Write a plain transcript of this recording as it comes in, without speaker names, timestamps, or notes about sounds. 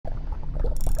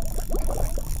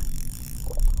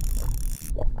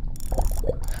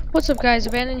What's up guys,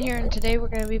 Abandon here, and today we're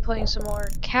going to be playing some more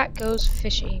Cat Goes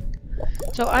Fishing.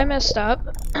 So I messed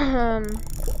up,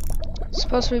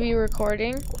 supposed to be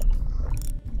recording,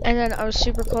 and then I was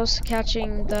super close to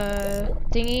catching the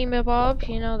thingy-mabob,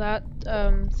 you know that,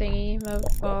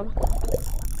 thingy-mabob,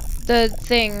 the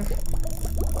thing,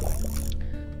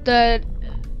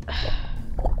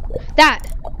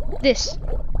 this,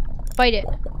 bite it.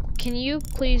 Can you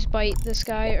please bite this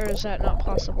guy, or is that not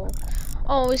possible?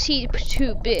 Oh, is he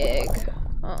too big?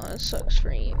 Oh, it sucks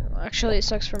for you. Actually, it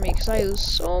sucks for me because I lose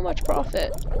so much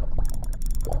profit.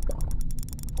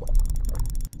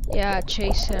 Yeah,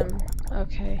 chase him.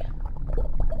 Okay.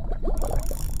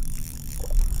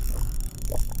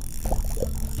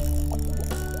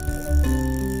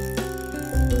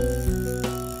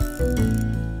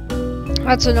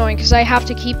 That's annoying because I have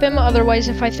to keep him, otherwise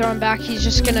if I throw him back, he's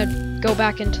just gonna go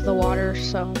back into the water,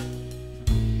 so...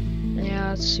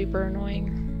 yeah, it's super annoying.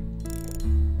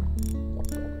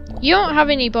 You don't have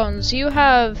any bones. You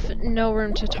have no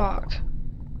room to talk.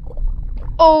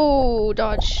 Oh,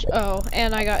 dodge. Oh,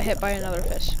 and I got hit by another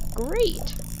fish.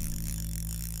 Great.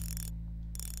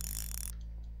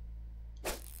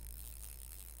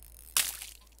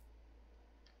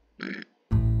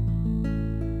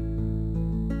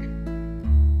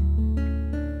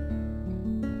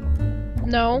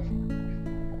 No.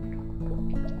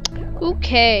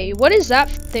 Okay, what is that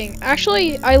thing?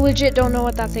 Actually, I legit don't know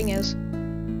what that thing is.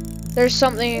 There's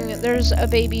something, there's a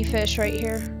baby fish right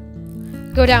here.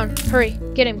 Go down, hurry,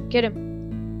 get him, get him.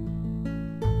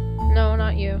 No,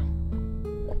 not you.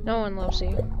 No one loves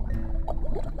you.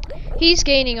 He's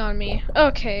gaining on me.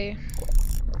 Okay.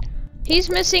 He's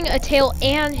missing a tail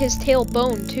and his tail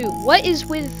bone too. What is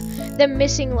with them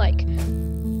missing like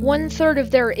 1/3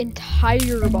 of their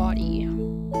entire body?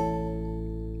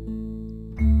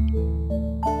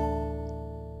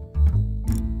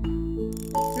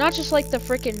 Not just like the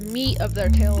freaking meat of their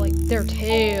tail, like their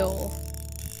tail.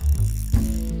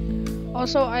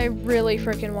 Also, I really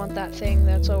freaking want that thing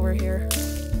that's over here.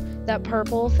 That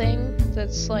purple thing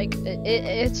that's like,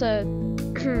 it's a,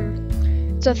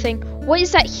 it's a thing. What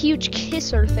is that huge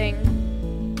kisser thing?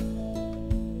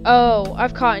 Oh,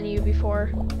 I've caught you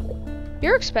before.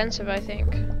 You're expensive, I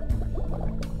think.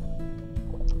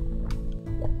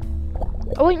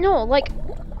 Oh wait, no, like,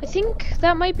 I think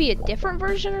that might be a different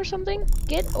version or something.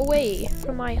 Get away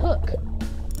from my hook.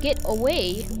 Get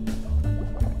away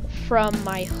from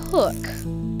my hook.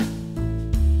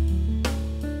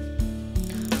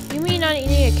 You mean I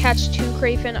need to catch 2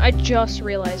 crayfish? I just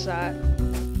realized that.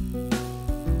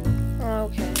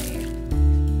 Okay.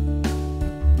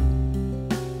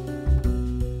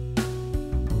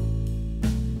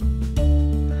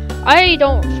 I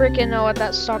don't freaking know what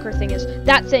that stalker thing is.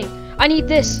 That thing. I need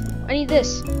this. I need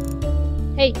this.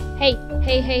 Hey, hey,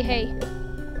 hey, hey, hey.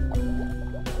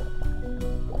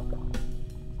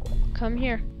 Come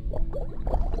here.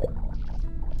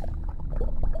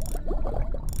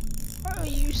 Are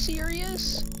you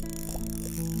serious?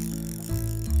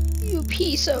 You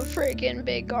piece of freaking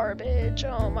big garbage.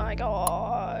 Oh my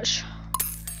gosh.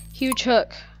 Huge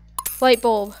hook. Light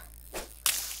bulb.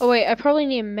 Oh wait, I probably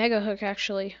need a mega hook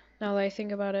actually, now that I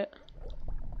think about it.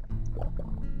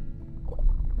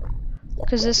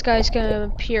 Because this guy's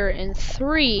gonna appear in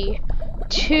 3,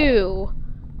 2,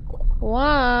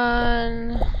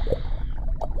 1.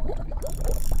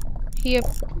 He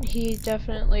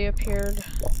definitely appeared.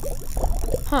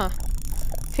 Huh.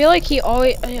 I feel like he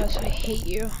always. Yes, I hate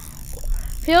you. I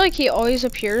feel like he always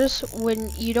appears when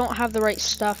you don't have the right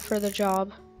stuff for the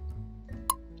job,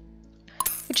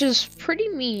 which is pretty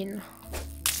mean.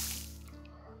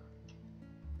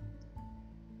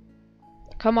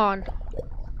 Come on.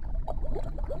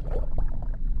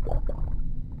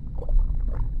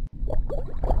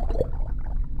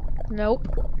 Nope.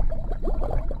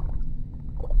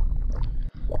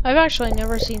 I've actually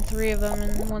never seen 3 of them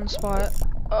in one spot.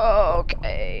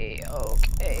 Okay,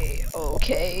 okay,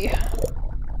 okay.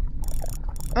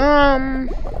 Oh,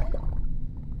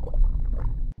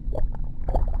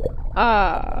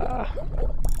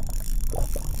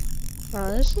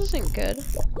 this isn't good.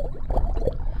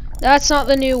 That's not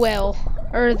the new whale.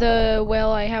 Or the whale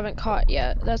I haven't caught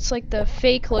yet. That's like the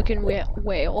fake looking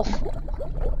whale.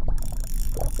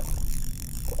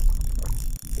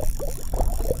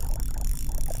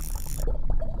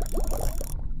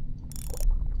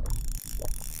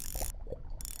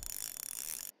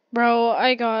 Bro,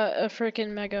 I got a freaking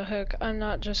mega hook. I'm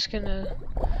not just gonna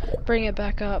bring it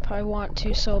back up. I want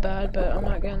to so bad, but I'm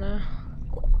not gonna.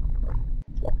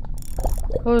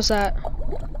 What was that?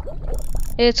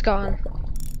 It's gone.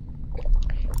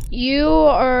 You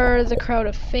are the crowd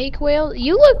of fake whales.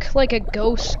 You look like a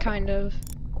ghost, kind of.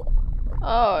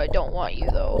 Oh, I don't want you,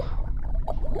 though.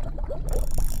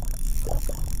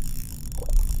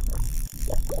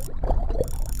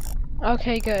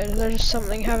 Okay, good. There's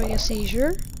something having a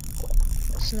seizure.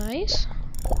 That's nice.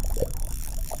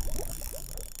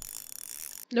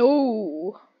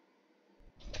 No.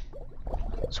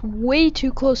 It's way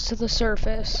too close to the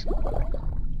surface.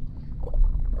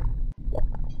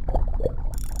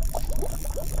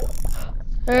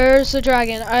 There's the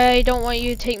dragon. I don't want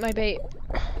you to take my bait.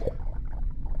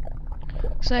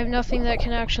 Because I have nothing that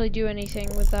can actually do anything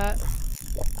with that.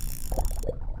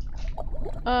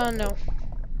 No.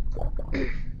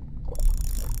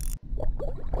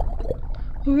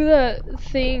 Look at that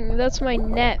thing. That's my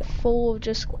net full of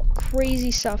just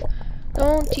crazy stuff.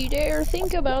 Don't you dare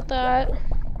think about that.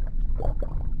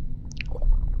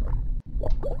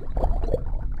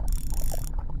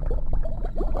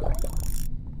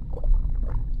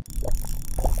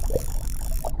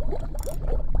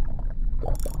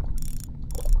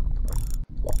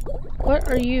 What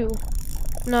are you?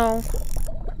 No.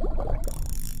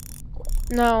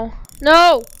 No.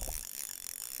 No!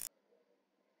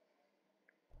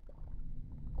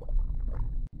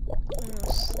 I'm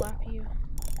gonna slap you.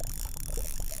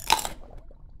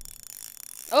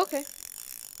 Okay.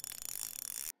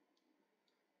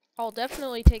 I'll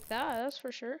definitely take that, that's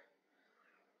for sure.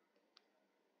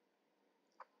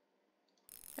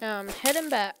 Heading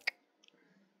back.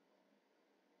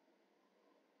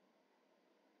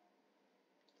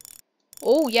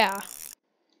 Oh, yeah.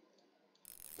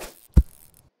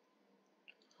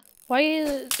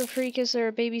 Why the freak is there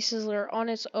a baby sizzler on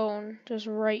its own? Just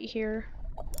right here.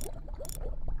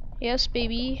 Yes,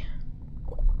 baby.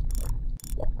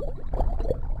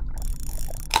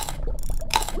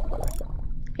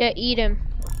 Yeah, eat him.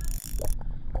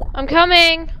 I'm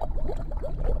coming!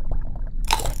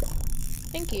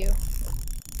 Thank you.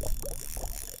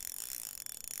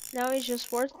 Now he's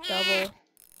just worth double.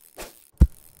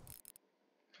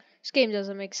 This game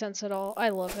doesn't make sense at all. I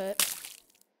love it.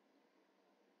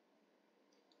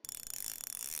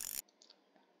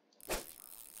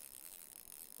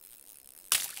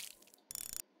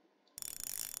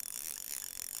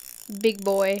 Big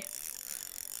boy.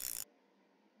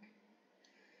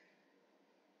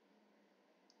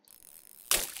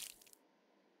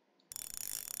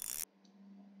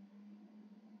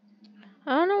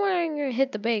 I don't know when I'm gonna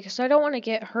hit the bait because I don't want to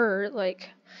get hurt. Like,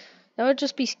 that would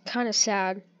just be kind of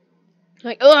sad.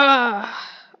 Like, ugh!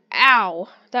 Ow!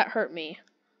 That hurt me.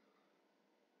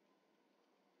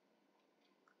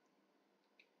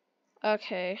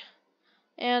 Okay.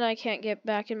 And I can't get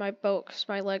back in my boat because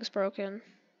my leg's broken.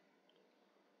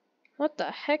 What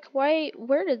the heck? Why?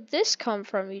 Where did this come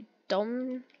from, you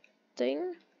dumb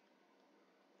thing?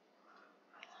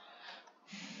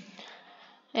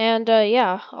 And,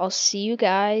 yeah, I'll see you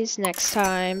guys next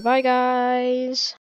time. Bye, guys!